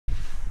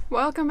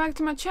Welcome back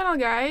to my channel,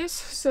 guys.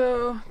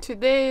 So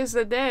today is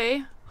the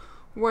day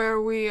where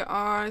we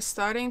are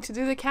starting to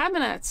do the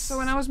cabinets. So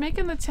when I was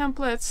making the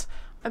templates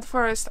at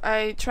first,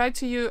 I tried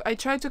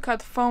to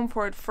cut foam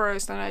for it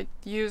first, and I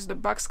used the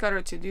box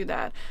cutter to do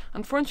that.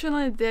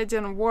 Unfortunately, that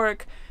didn't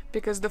work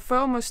because the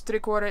foam was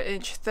 3/4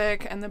 inch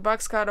thick and the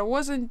box cutter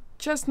wasn't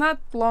just not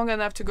long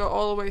enough to go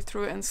all the way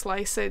through and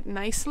slice it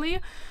nicely.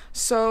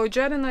 So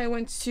Jed and I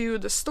went to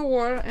the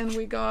store and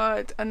we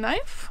got a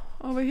knife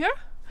over here.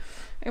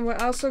 And we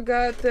also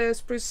got this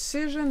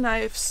precision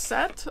knife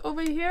set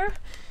over here.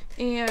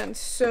 And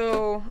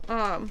so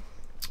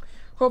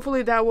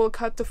hopefully that will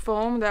cut the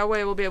foam. That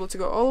way we'll be able to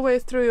go all the way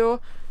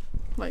through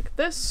like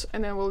this,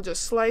 and then we'll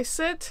just slice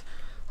it.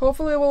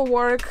 Hopefully it will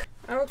work.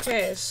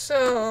 Okay,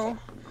 so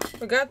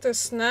we got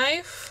this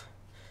knife,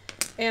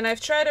 and I've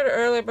tried it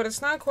earlier, but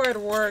it's not quite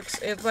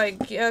works. It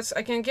like, yes,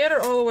 I can get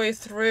it all the way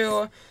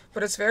through,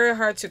 but it's very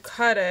hard to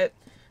cut it.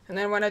 And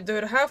then when I do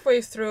it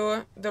halfway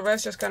through, the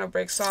rest just kind of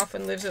breaks off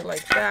and leaves it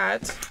like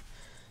that.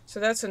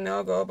 So that's a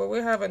no-go, but we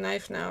have a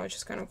knife now, which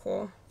is kind of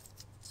cool.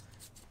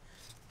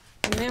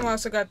 And then we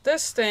also got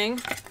this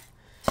thing,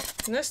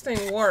 and this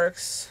thing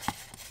works.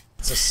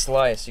 It's a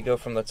slice. You go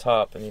from the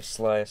top and you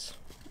slice.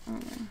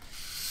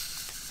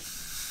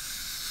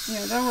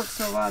 Yeah, that works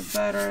a lot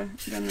better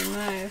than the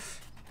knife.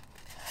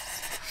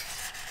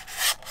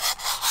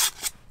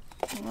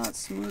 A lot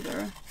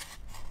smoother.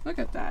 Look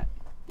at that.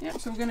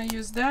 Yep, so we're gonna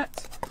use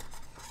that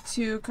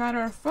to cut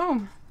our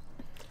foam.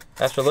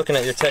 After looking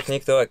at your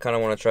technique though, I kind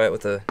of want to try it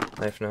with a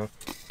knife now.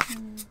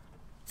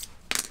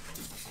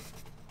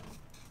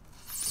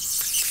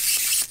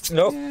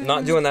 Nope, yeah,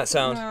 not doing that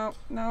sound.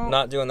 No.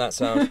 Not doing that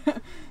sound.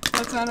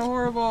 That sounded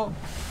horrible.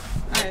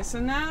 Alright, so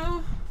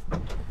now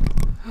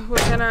we're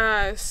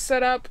gonna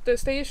set up the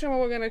station where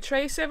we're gonna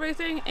trace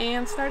everything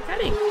and start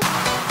cutting.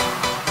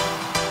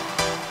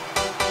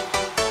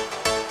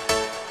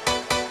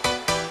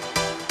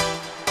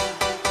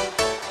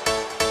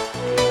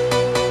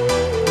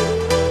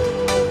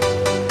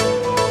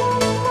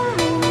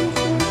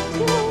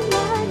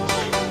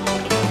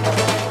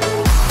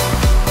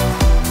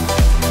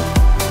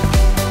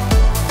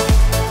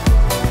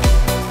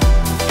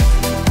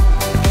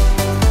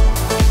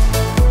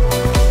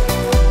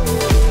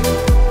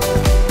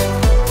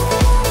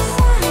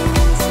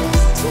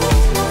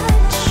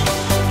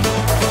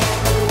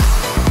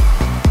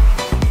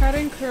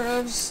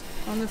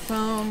 On the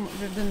foam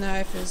with the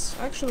knife is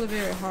actually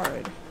very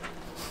hard,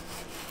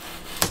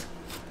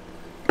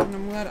 and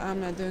I'm glad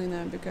I'm not doing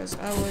that because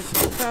I would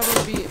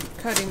probably be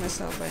cutting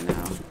myself by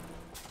now.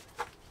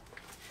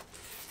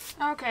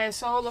 Okay,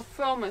 so all the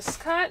foam is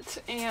cut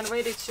and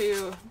ready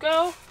to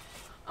go.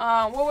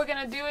 What we're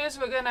gonna do is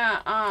we're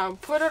gonna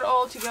put it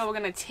all together. We're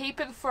gonna tape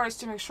it first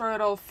to make sure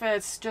it all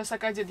fits, just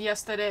like I did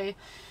yesterday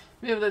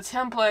with the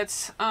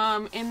templates,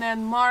 and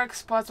then mark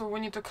spots where we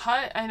need to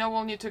cut. I know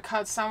we'll need to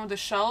cut some of the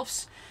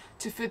shelves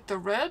to fit the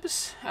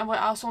ribs, and we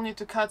also need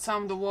to cut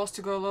some of the walls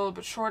to go a little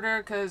bit shorter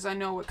because I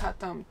know we cut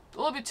them a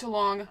little bit too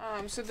long.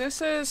 So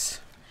this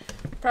is,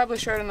 probably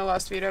shared in the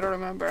last video, I don't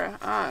remember,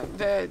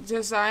 the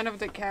design of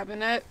the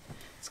cabinet.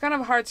 It's kind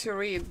of hard to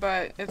read,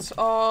 but it's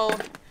all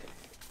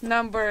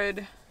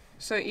numbered,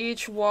 so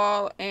each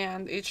wall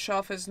and each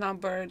shelf is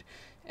numbered.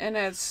 And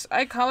it's,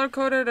 I color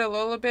coded it a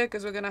little bit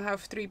because we're gonna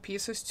have 3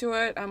 pieces to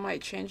it. I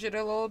might change it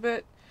a little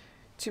bit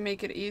to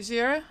make it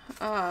easier,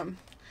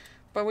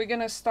 but we're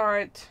gonna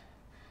start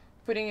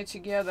putting it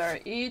together.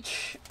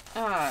 Each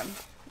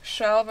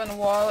shelf and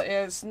wall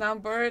is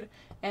numbered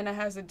and it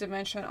has a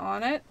dimension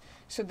on it,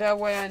 so that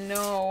way I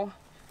know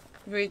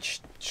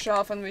which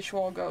shelf and which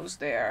wall goes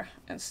there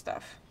and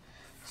stuff.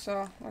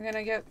 So we're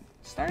gonna get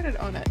started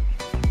on it.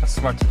 That's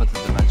smart to put the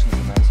dimensions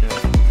in there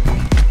too.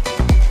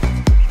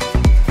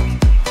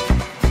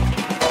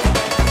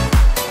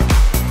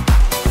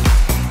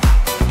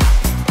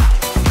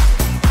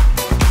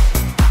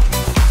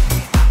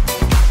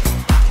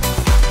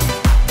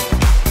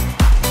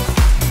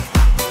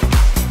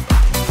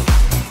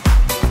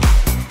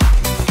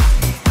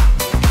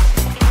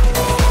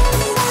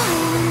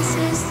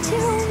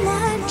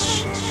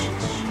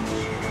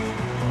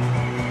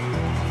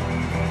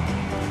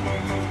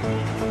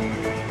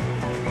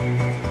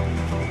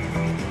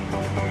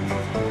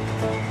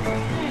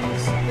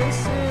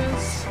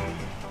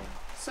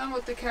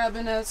 With the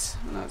cabinets,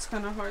 I know it's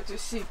kind of hard to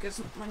see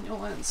because my new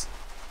lens,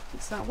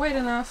 it's not wide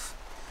enough,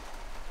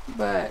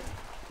 but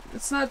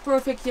it's not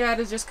perfect yet.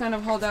 It's just kind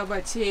of held out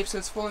by tape, so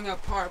it's falling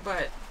apart,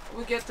 but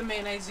we get the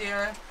main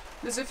idea.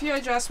 There's a few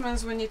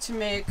adjustments we need to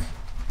make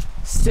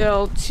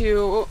still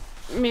to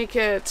make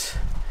it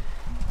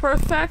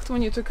perfect. We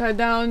need to cut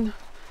down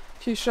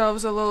a few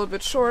shelves a little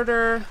bit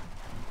shorter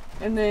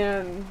and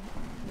then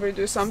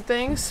redo some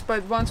things,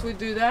 but once we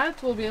do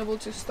that, we'll be able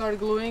to start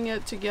gluing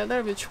it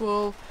together, which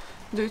we'll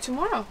do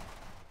tomorrow.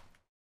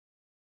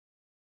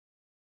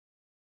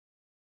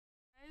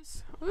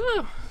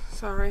 Ooh,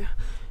 sorry.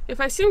 If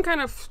I seem kind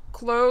of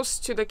close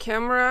to the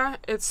camera,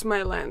 it's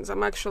my lens.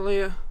 I'm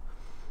actually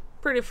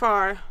pretty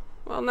far.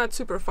 Well, not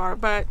super far,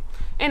 but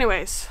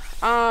anyways.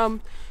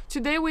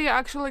 Today we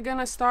actually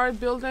gonna start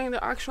building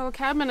the actual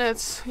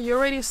cabinets. You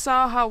already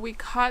saw how we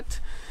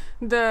cut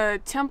the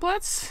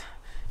templates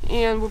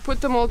and we put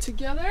them all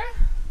together.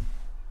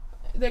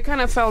 They kind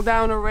of fell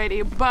down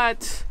already,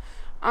 but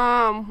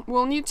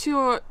we'll need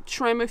to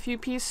trim a few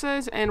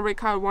pieces and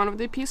recut one of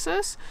the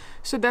pieces.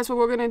 So that's what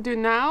we're gonna do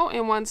now,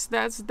 and once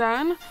that's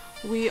done,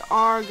 we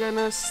are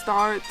gonna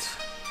start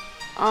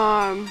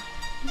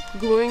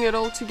gluing it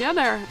all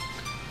together.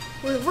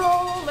 We're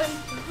rolling.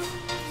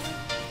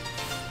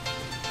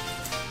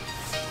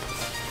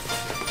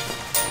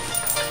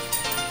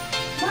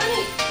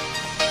 Money!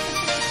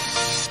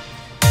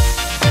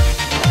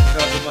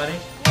 Got the money?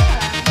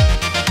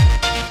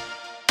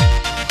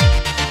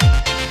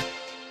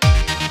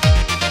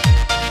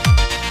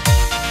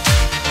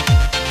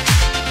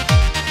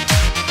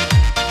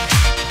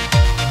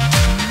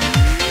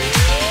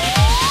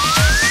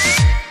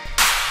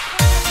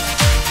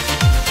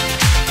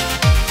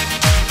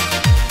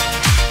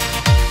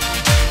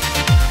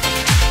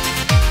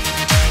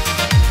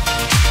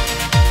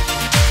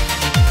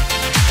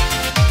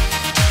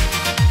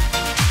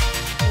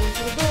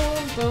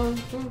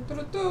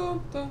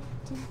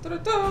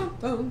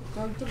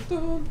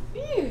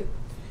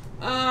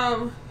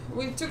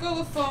 We took all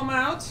the foam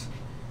out.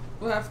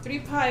 We have 3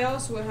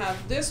 piles. We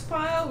have this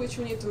pile which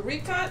we need to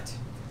recut,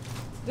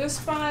 this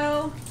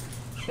pile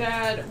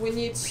that we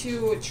need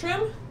to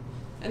trim,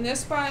 and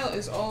this pile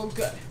is all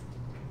good.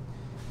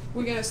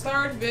 We're gonna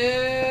start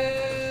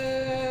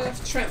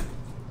with trim.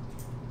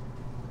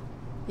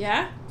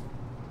 Yeah?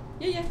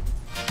 Yeah.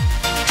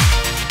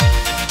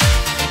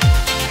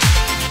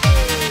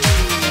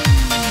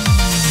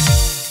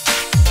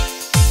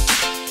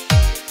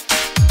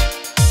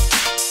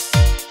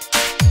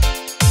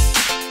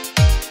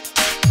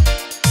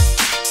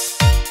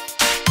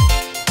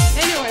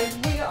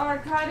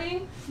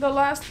 The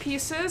last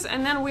pieces,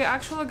 and then we're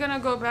actually gonna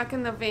go back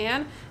in the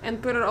van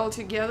and put it all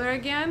together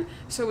again,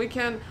 so we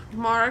can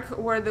mark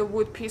where the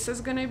wood piece is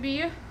gonna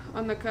be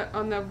on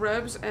the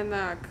ribs and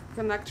the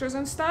connectors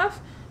and stuff,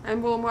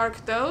 and we'll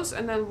mark those,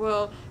 and then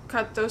we'll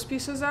cut those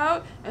pieces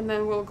out, and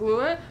then we'll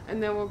glue it,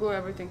 and then we'll glue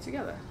everything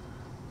together.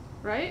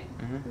 Right?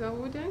 Mm-hmm. Is that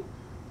what we're doing?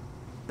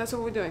 That's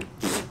what we're doing.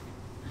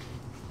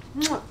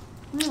 We're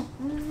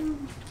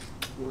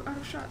out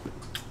of shot.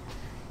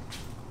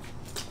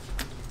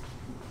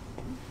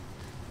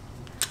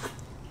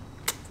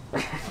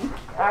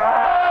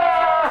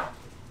 Ah!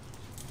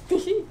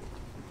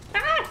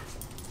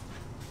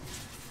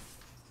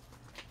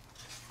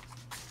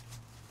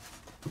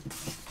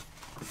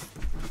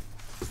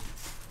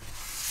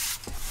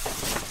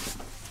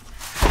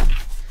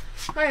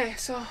 Okay,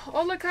 so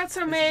all the cuts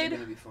are made. All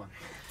the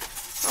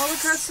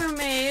cuts are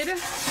made,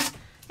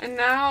 and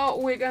now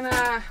we're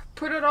gonna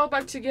put it all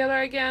back together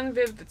again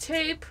with the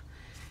tape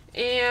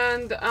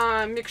and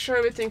make sure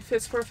everything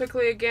fits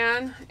perfectly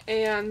again,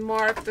 and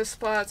mark the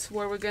spots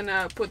where we're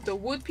gonna put the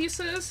wood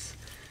pieces,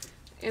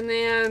 and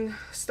then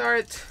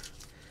start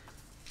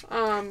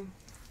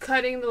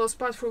cutting those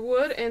spots for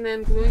wood and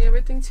then gluing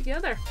everything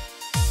together.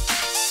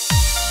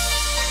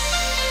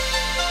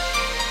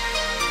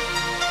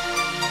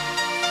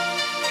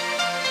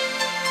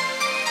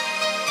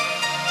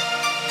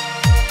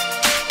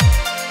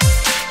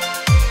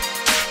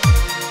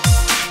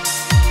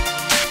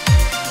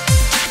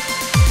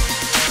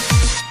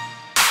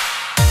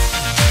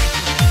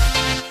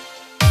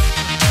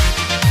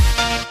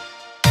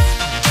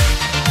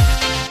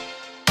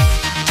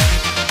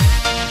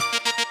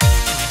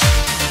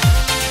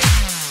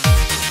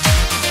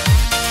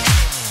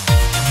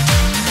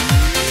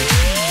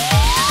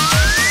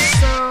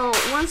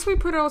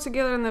 Put it all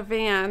together in the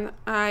van,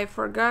 I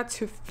forgot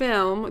to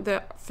film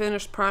the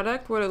finished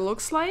product, what it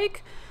looks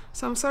like,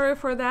 so I'm sorry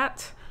for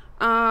that.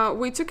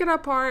 We took it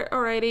apart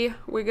already.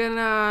 We're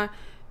gonna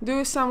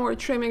do some more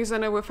trimmings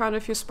on it. We found a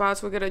few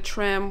spots we're gonna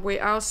trim. We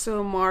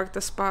also marked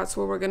the spots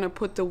where we're gonna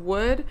put the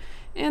wood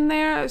in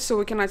there so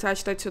we can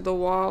attach that to the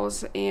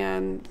walls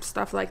and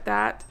stuff like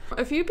that.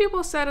 A few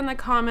people said in the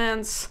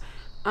comments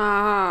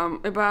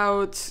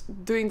about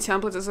doing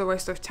templates is a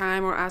waste of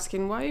time, or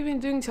asking why are you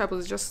even doing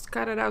templates, just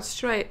cut it out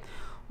straight.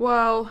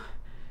 Well,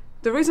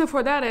 the reason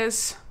for that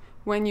is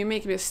when you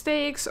make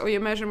mistakes or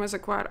your measurements are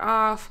quite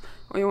off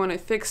or you want to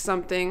fix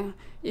something,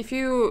 if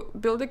you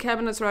build the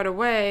cabinets right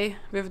away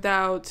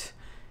without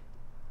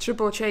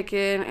triple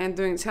checking and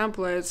doing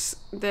templates,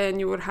 then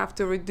you would have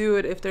to redo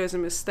it if there's a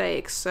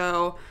mistake.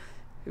 So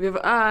with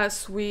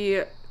us,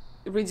 we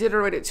redid it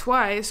already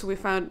twice. We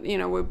found,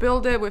 we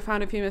build it, we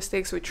found a few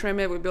mistakes, we trim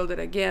it, we build it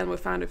again, we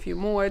found a few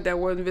more that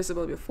weren't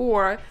visible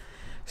before.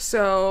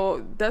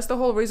 So that's the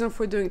whole reason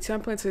for doing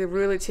templates. We've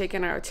really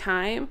taken our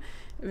time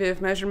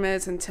with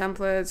measurements and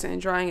templates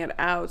and drawing it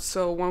out,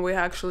 so when we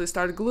actually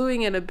start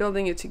gluing it and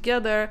building it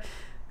together,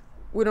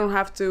 we don't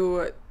have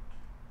to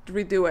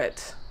redo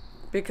it,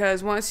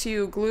 because once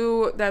you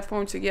glue that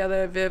foam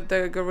together with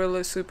the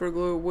Gorilla Super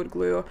Glue, wood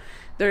glue,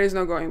 there is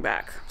no going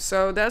back.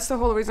 So that's the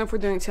whole reason for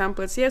doing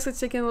templates. Yes,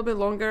 it's taking a little bit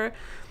longer,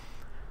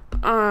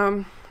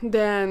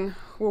 than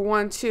we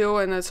want to,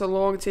 and it's a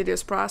long,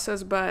 tedious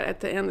process, but at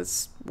the end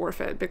it's worth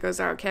it because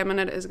our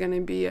cabinet is going to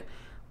be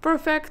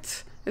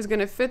perfect, it's going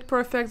to fit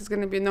perfect, it's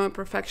going to be no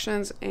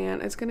imperfections,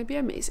 and it's going to be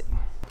amazing.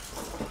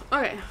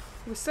 Okay,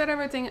 we set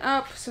everything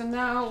up, so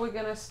now we're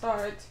going to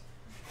start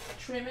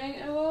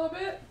trimming a little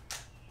bit,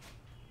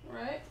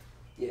 right?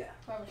 Yeah.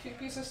 I have a few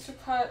pieces to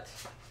cut,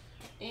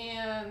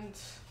 and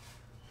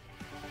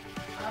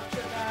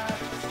after that,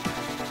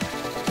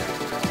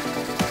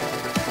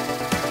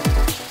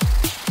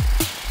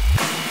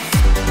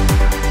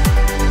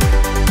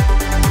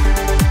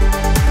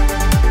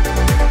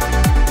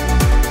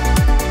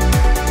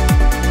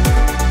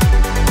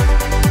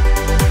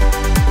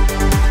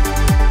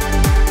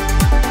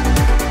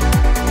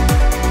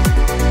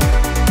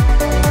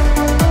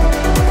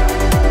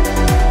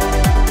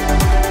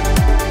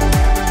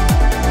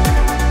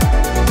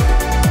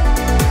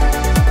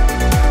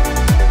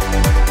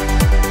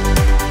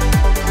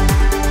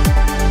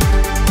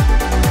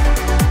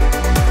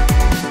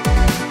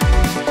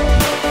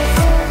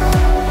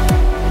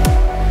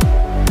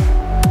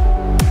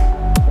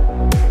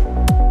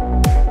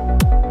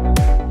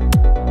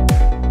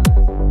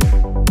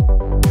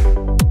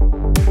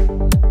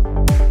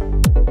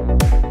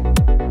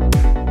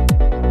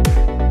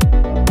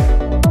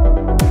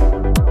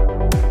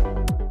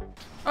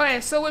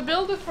 so we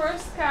build the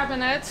first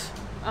cabinet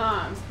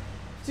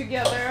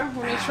together.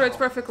 We make sure it's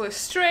perfectly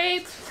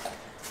straight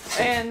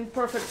and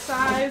perfect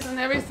size and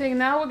everything.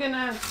 Now we're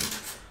gonna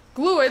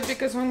glue it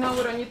because we know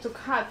we don't need to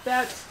cut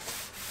that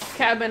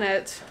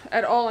cabinet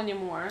at all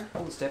anymore.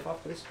 Hold the tape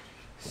off, please.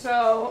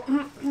 So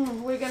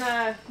we're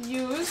gonna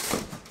use,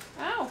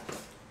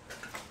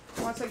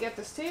 once I get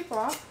this tape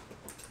off,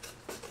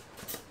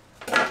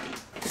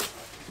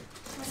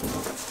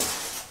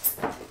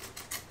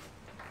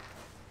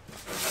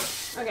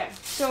 okay,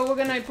 so we're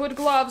gonna put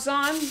gloves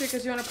on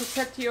because you want to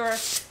protect your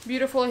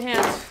beautiful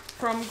hands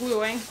from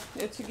gluing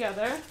it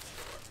together.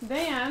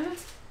 Then,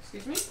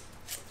 excuse me,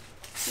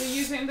 we're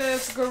using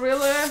this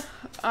Gorilla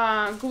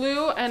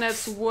glue, and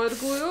it's wood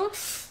glue,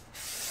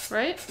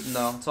 right?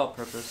 No, it's all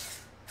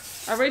purpose.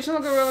 Original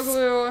Gorilla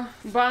glue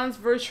bonds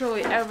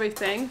virtually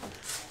everything.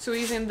 So we're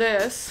using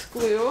this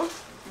glue,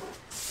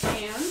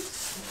 and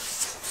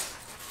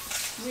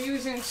we're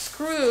using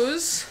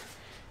screws,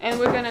 and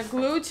we're gonna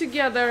glue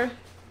together.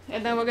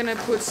 And then we're gonna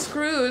put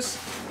screws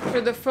for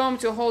the foam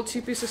to hold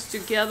two pieces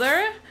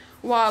together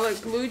while the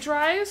glue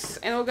dries,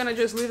 and we're gonna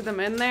just leave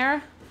them in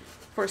there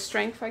for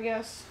strength, I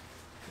guess.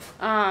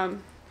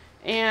 And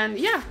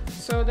yeah,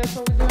 so that's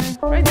what we're doing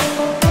right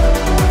now.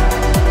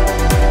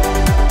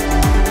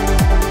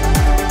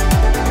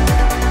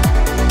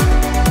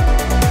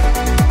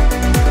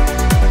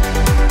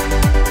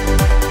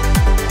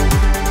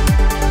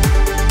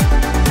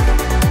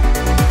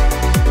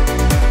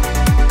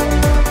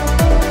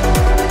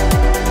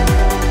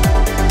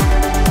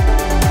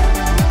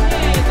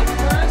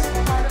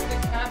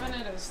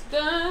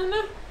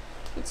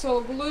 It's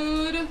all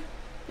glued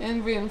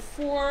and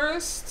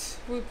reinforced.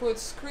 We put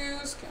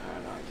screws, I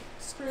don't know,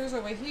 screws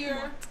over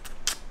here.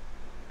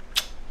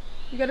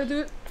 You gotta do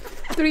it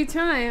 3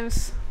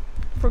 times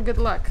for good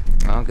luck.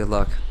 Oh, good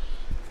luck.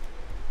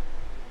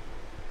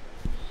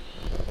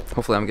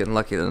 Hopefully I'm getting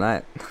lucky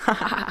tonight.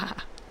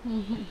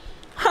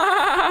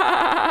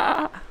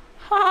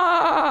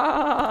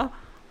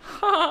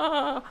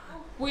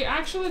 We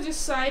actually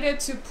decided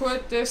to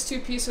put these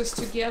 2 pieces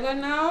together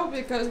now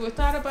because we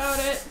thought about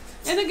it,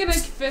 and they're gonna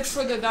fit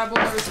for the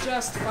doublers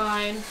just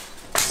fine.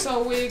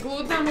 So we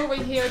glued them over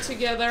here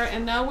together,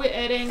 and now we're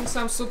adding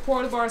some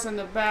support bars in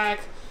the back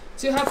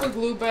to help it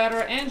glue better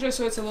and just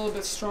so it's a little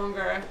bit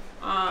stronger.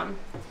 Yeah,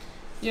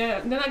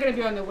 they're not gonna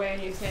be on the way or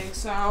anything,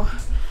 so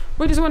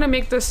we just want to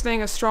make this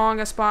thing as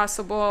strong as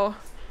possible.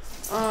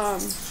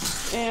 And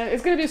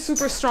it's gonna be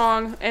super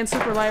strong and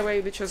super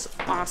lightweight, which is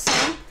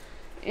awesome.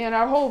 And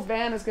our whole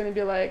van is gonna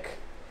be like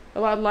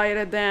a lot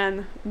lighter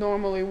than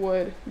normally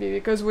would be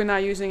because we're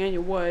not using any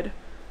wood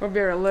or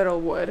very little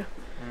wood.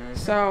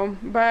 So,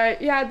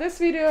 but yeah, this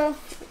video,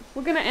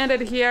 we're gonna end it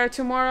here.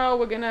 Tomorrow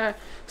we're gonna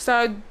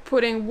start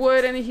putting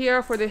wood in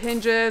here for the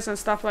hinges and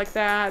stuff like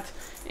that,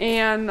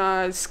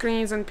 and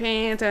screens and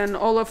paint and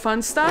all the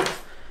fun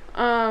stuff.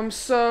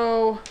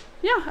 So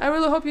yeah, I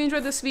really hope you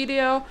enjoyed this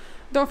video.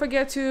 Don't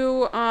forget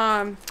to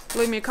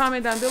leave me a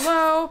comment down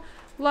below,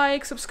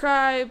 like,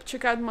 subscribe,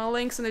 check out my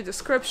links in the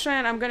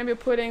description. I'm gonna be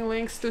putting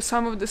links to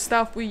some of the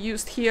stuff we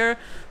used here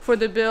for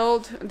the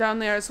build down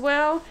there as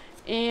well.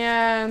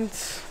 And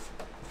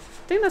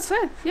I think that's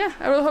it. Yeah,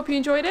 I really hope you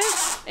enjoyed it,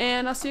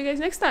 and I'll see you guys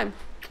next time.